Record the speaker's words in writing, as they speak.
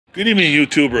Good evening,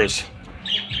 YouTubers.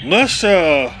 Let's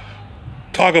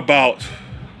talk about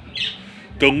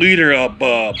the leader of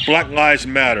Black Lives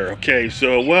Matter. Okay,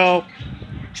 so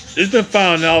it's been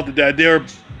found out that they're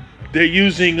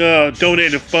using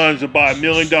donated funds to buy $1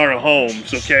 million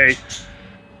homes. Okay,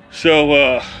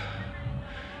 so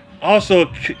also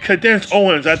Candace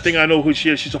Owens, I think I know who she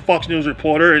is. She's a Fox News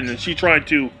reporter, and she's trying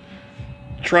to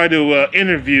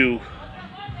interview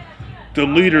the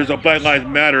leaders of Black Lives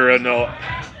Matter,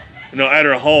 at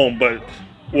her home, but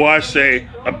I say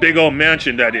a big old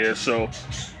mansion that is. So,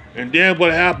 and then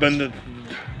what happened?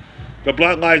 The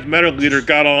Black Lives Matter leader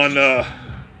got on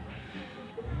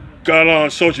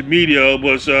social media,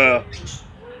 was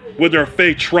with her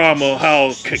fake trauma,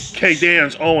 how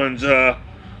Candace Owens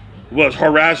was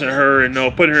harassing her and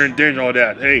putting her in danger, all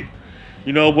that. Hey,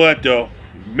 you know what though?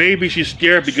 Maybe she's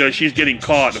scared because she's getting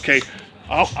caught. Okay,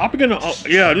 I'm gonna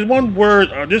there's one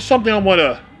word. There's something I want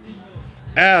to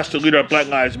ask the leader of Black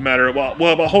Lives Matter.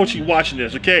 I hope she's watching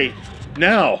this. Okay,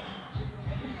 now,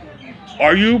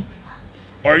 are you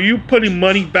putting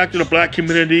money back to the black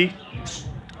community?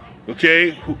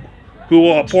 Okay, who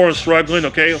are poor and struggling?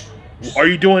 Okay, are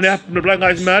you doing that from the Black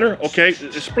Lives Matter? Okay,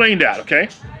 explain that. Okay,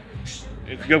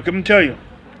 come and tell you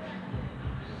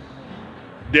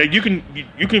that you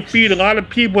can feed a lot of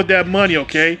people with that money.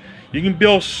 Okay, you can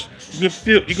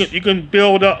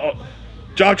build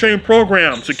job training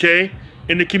programs. Okay,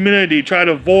 in the community, try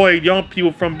to avoid young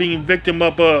people from being victim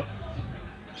of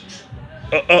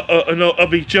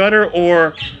of each other,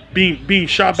 or being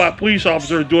shot by police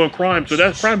officers doing crime. So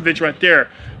that's crime bitch right there.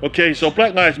 Okay, so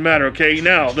Black Lives Matter. Okay,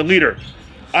 now the leader.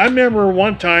 I remember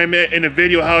one time in a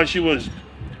video how she was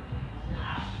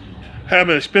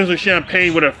having expensive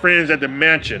champagne with her friends at the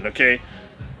mansion. Okay,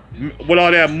 with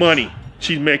all that money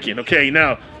she's making. Okay,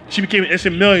 now she became an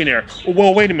instant millionaire.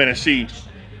 Well, wait a minute. See,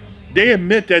 they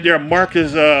admit that they're a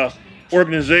Marxist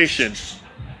organization,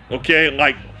 okay,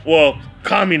 like,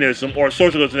 communism or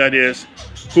socialism, that is,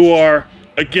 who are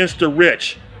against the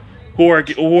rich, who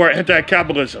are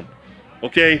anti-capitalism.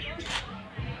 Okay,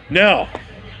 now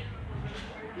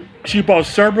she bought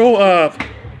several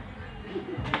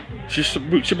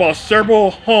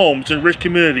homes in rich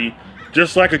community,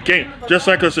 just like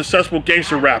a successful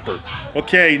gangster rapper.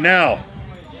 Okay, now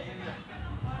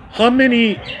how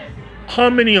many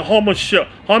homes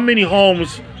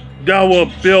that were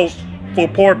built for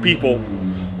poor people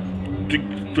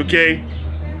to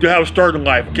have a starting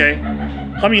life? Okay,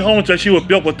 how many homes that she was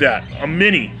built with that?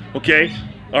 Many. Okay,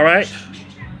 all right.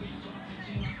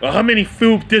 How many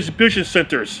food distribution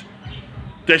centers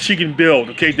that she can build?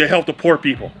 Okay, to help the poor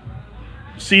people.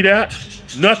 See that?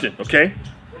 Nothing. Okay.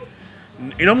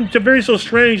 It's very so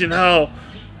strange in how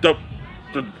the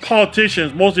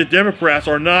politicians, mostly Democrats,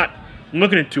 are not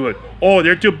looking into it. Oh,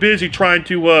 they're too busy trying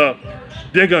to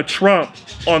dig a Trump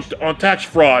on tax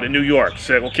fraud in New York.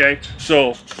 Okay,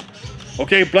 so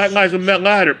Black Lives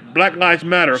Matter. Black Lives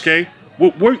Matter. Okay,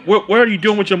 what are you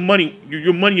doing with your money?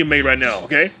 Your money you made right now.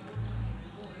 Okay,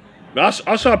 I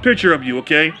saw a picture of you.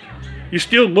 Okay, you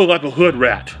still look like a hood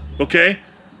rat. Okay,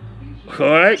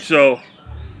 all right. So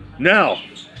now,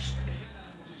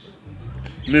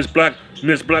 Miss Black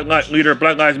leader of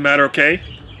Black Lives Matter. Okay.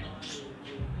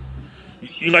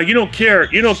 You don't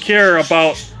care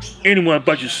about anyone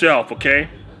but yourself. Okay,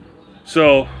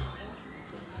 so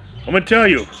I'm gonna tell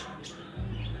you,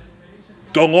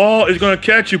 the law is gonna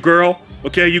catch you, girl.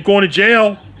 Okay, you're going to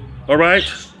jail. All right,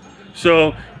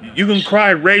 so you can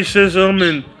cry racism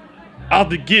and out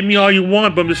to get me all you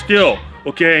want, but still,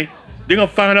 okay, they're gonna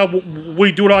find out what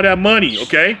you do with all that money.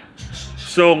 Okay,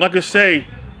 so like I say,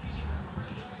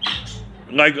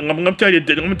 I'm gonna tell you,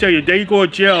 the day you go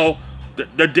to jail,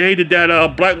 the day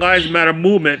that Black Lives Matter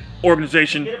movement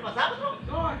organization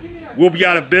will be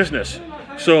out of business.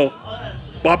 So,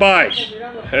 bye-bye.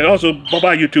 And also,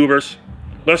 bye-bye, YouTubers.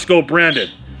 Let's go, Brandon.